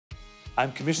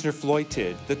I'm Commissioner Floyd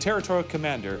Tidd, the Territorial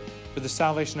Commander for the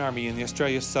Salvation Army in the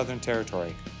Australia's Southern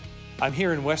Territory. I'm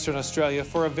here in Western Australia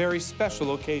for a very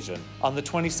special occasion. On the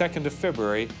 22nd of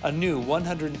February, a new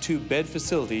 102-bed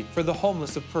facility for the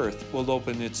homeless of Perth will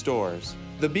open its doors.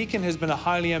 The Beacon has been a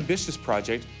highly ambitious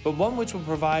project, but one which will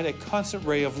provide a constant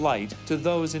ray of light to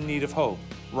those in need of hope.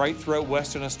 Right throughout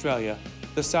Western Australia,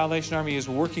 the Salvation Army is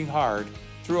working hard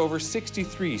through over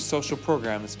 63 social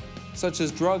programs such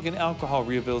as drug and alcohol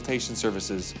rehabilitation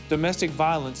services, domestic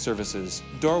violence services,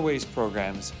 doorways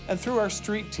programs, and through our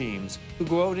street teams who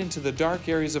go out into the dark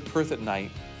areas of Perth at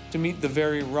night to meet the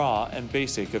very raw and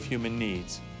basic of human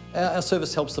needs. Our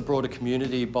service helps the broader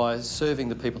community by serving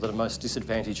the people that are most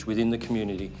disadvantaged within the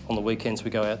community. On the weekends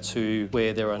we go out to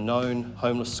where there are known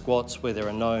homeless squats, where there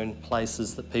are known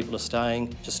places that people are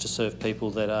staying, just to serve people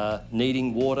that are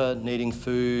needing water, needing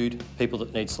food, people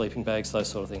that need sleeping bags, those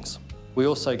sort of things. We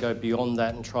also go beyond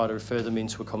that and try to refer them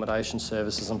into accommodation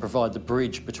services and provide the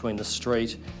bridge between the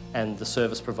street and the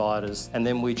service providers. And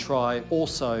then we try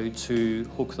also to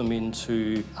hook them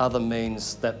into other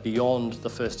means that beyond the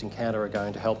first encounter are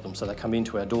going to help them. So they come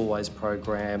into our Doorways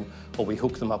program, or we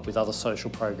hook them up with other social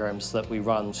programs that we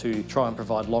run to try and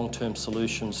provide long-term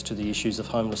solutions to the issues of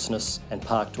homelessness and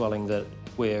park dwelling that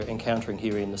we're encountering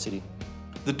here in the city.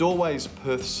 The Doorways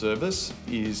Perth service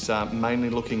is mainly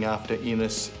looking after inner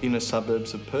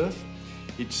suburbs of Perth.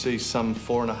 It sees some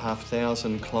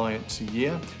 4,500 clients a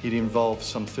year. It involves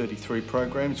some 33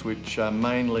 programs, which are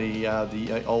mainly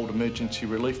the old emergency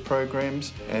relief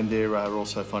programs, and there are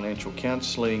also financial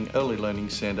counselling, early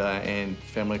learning centre and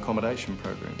family accommodation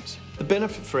programs. The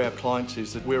benefit for our clients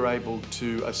is that we're able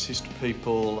to assist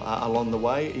people along the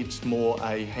way. It's more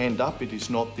a hand up, it is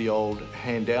not the old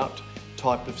handout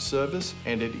type of service,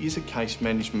 and it is a case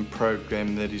management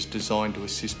program that is designed to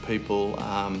assist people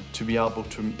to be able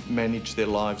to manage their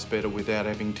lives better without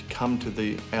having to come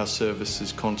to our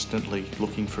services constantly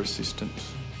looking for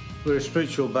assistance. We're a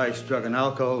spiritual-based drug and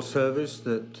alcohol service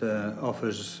that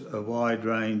offers a wide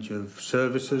range of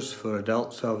services for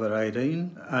adults over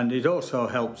 18, and it also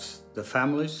helps the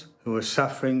families who are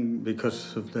suffering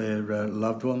because of their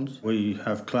loved ones. We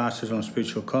have classes on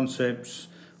spiritual concepts,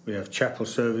 we have chapel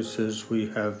services, we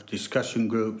have discussion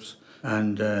groups,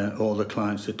 and all the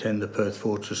clients attend the Perth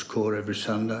Fortress Core every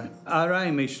Sunday. Our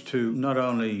aim is to not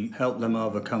only help them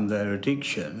overcome their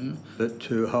addiction, but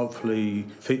to hopefully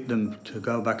fit them to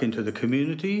go back into the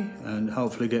community and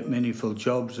hopefully get meaningful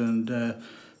jobs and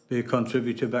be a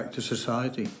contributor back to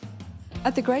society.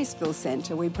 At the Graceville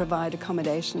Centre, we provide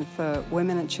accommodation for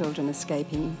women and children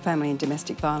escaping family and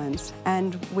domestic violence,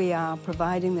 and we are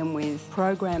providing them with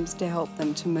programs to help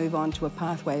them to move on to a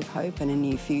pathway of hope and a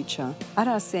new future. At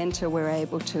our centre, we're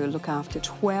able to look after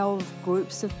 12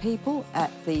 groups of people at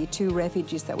the 2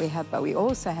 refuges that we have, but we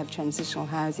also have transitional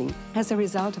housing. As a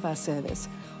result of our service,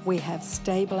 we have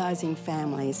stabilising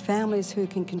families, families who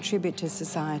can contribute to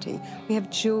society. We have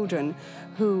children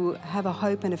who have a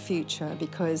hope and a future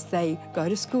because they go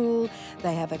to school,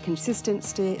 they have a consistent,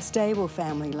 stable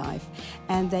family life,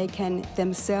 and they can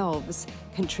themselves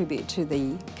contribute to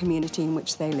the community in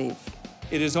which they live.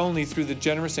 It is only through the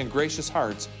generous and gracious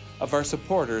hearts of our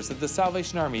supporters that the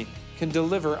Salvation Army can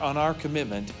deliver on our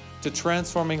commitment to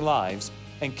transforming lives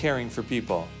and caring for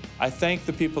people. I thank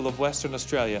the people of Western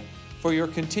Australia for your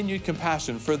continued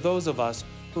compassion for those of us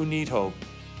who need hope,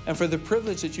 and for the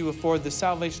privilege that you afford the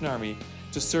Salvation Army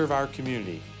to serve our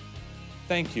community.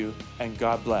 Thank you, and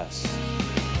God bless.